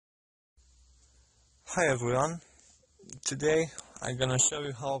Hi everyone, today I'm gonna show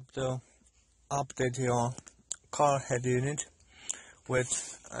you how to update your car head unit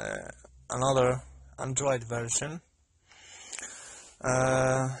with another Android version.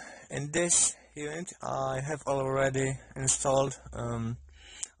 In this unit I have already installed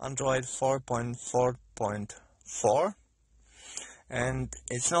Android 4.4.4 and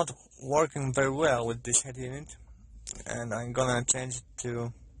it's not working very well with this head unit, and I'm gonna change it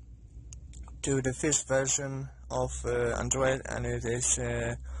to the fifth version of Android, and it is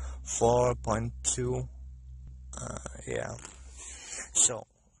 4.2. Yeah. So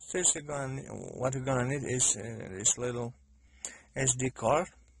first, what you're gonna need is this little SD card.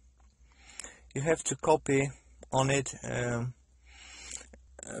 You have to copy on it a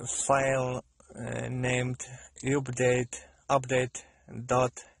file named update.emg,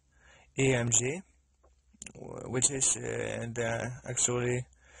 which is the actually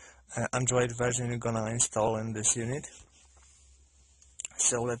Android version you're gonna install in this unit.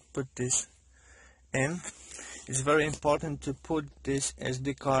 So let's put this in. It's very important to put this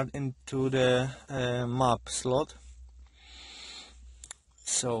SD card into the map slot.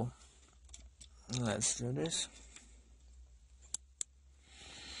 So let's do this.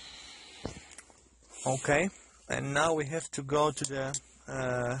 Okay, and now we have to go to the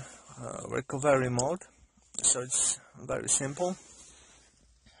recovery mode. So it's very simple.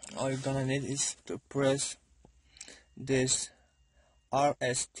 All you're gonna need is to press this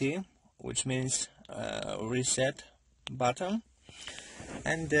RST, which means reset button,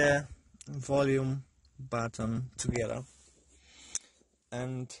 and the volume button together.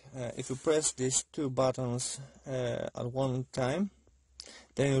 And if you press these two buttons at one time,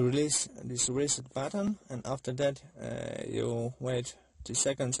 then you release this reset button, and after that you wait 2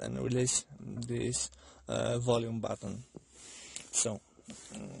 seconds and release this volume button. So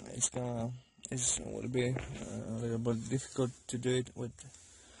it will be a little bit difficult to do it with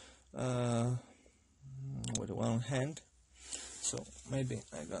one hand. So maybe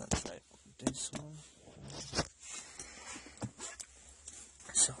I'm gonna try this one.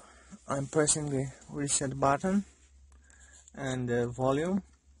 So I'm pressing the reset button and the volume.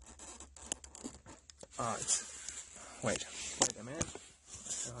 Wait a minute.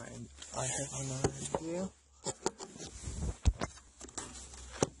 I have another idea.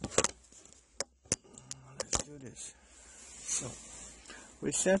 This. So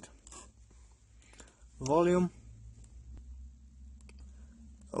reset, volume,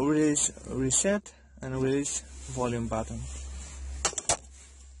 release reset, and release volume button.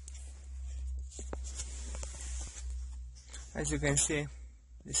 As you can see,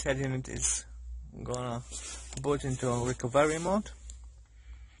 this head unit is gonna boot into recovery mode.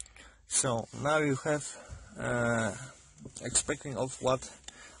 So now you have expecting of what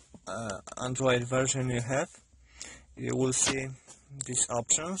Android version you have. You will see these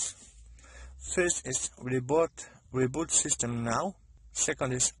options. First is reboot system now.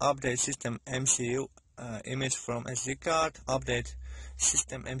 Second is update system MCU image from SD card, update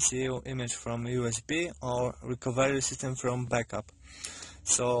system MCU image from USB, or recovery system from backup.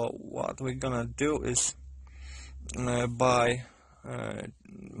 So what we're gonna do is by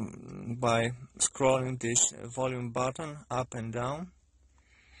scrolling this volume button up and down,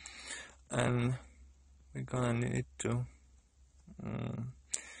 and we're gonna need to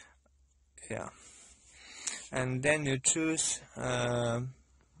and then you choose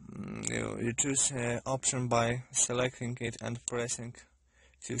you choose option by selecting it and pressing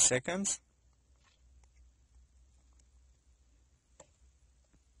few seconds.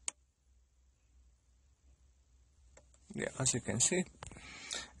 Yeah, as you can see.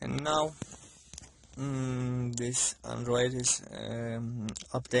 And now this Android is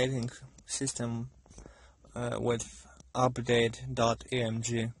updating system with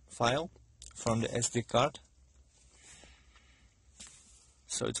update.emg file from the SD card.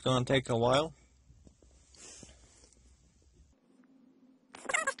 So it's gonna take a while.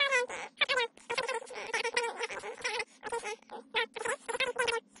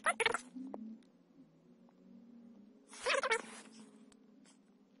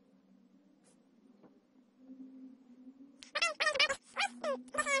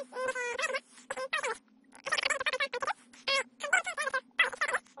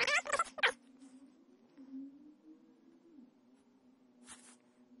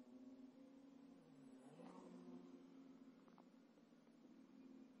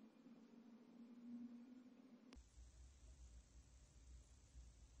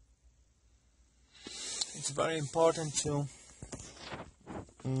 It's very important to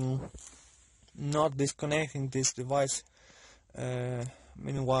not disconnecting this device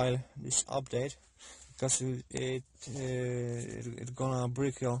meanwhile this update, because it gonna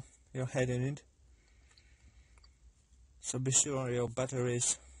break your head in it. So be sure your battery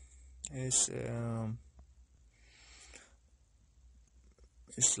is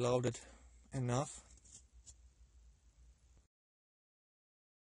loaded enough.